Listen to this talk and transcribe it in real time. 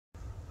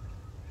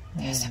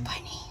There's a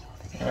bunny.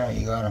 Alright,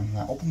 you got him.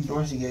 Now open the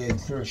doors to get a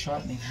clearer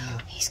shot. Maybe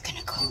he's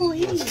gonna go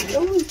in.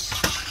 Don't.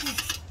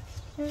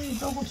 Hey,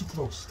 don't go too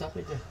close. Stop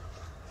right there.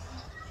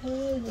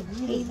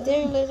 Hey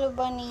there, little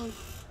bunny.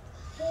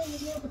 Hey,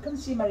 you never come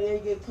see Maria. You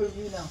get a clear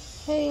view now.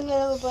 Hey,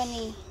 little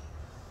bunny.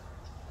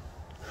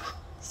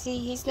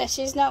 See,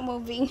 she's not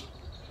moving.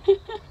 You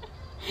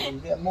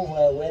gotta move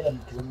when I wet them,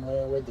 because I'm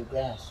gonna wet the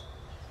grass.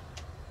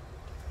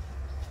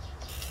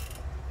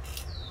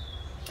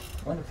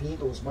 I wonder if he ate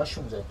those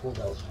mushrooms I pulled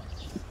out.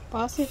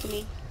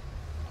 Possibly.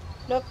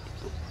 Look.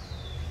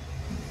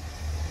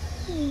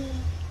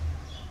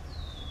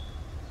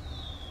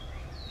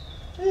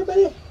 Hey,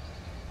 buddy. Want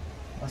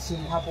to see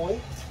him hop away?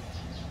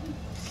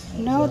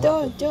 No,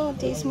 don't.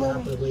 He's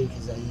moving. Hop away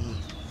because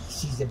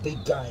he's a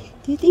big guy.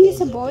 Do you think it's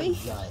a boy?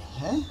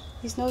 Huh?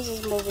 His nose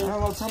is moving. I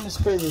don't know. Tell him to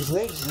spread his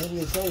legs. Maybe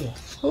he'll tell you.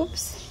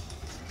 Oops.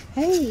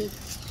 Hey.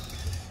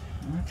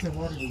 I don't care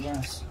what the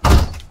grass.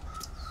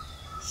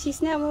 She's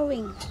not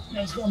moving.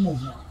 No, he's gonna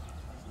move now.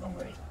 Don't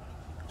worry.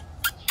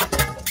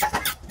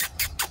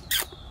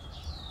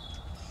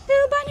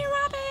 Little bunny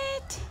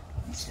rabbit.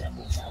 He's gonna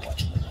move now.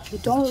 Watch him. You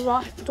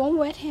don't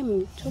wet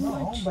him too much.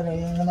 No, but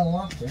I'm gonna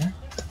walk there.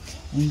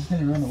 And he's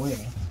gonna run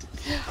away.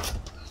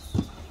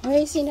 Where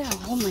is he now?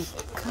 Oh my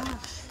god.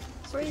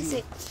 Where is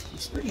it?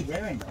 He's pretty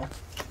daring though.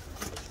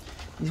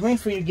 He's waiting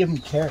for you to give him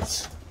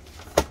carrots.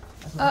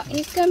 Oh,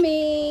 he's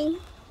coming.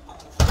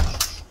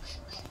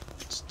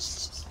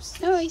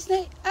 No, he's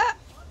not. Ah!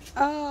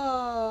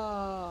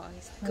 Oh,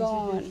 he's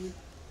gone.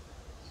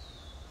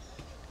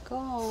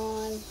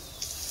 Gone.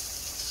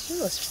 He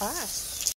was fast.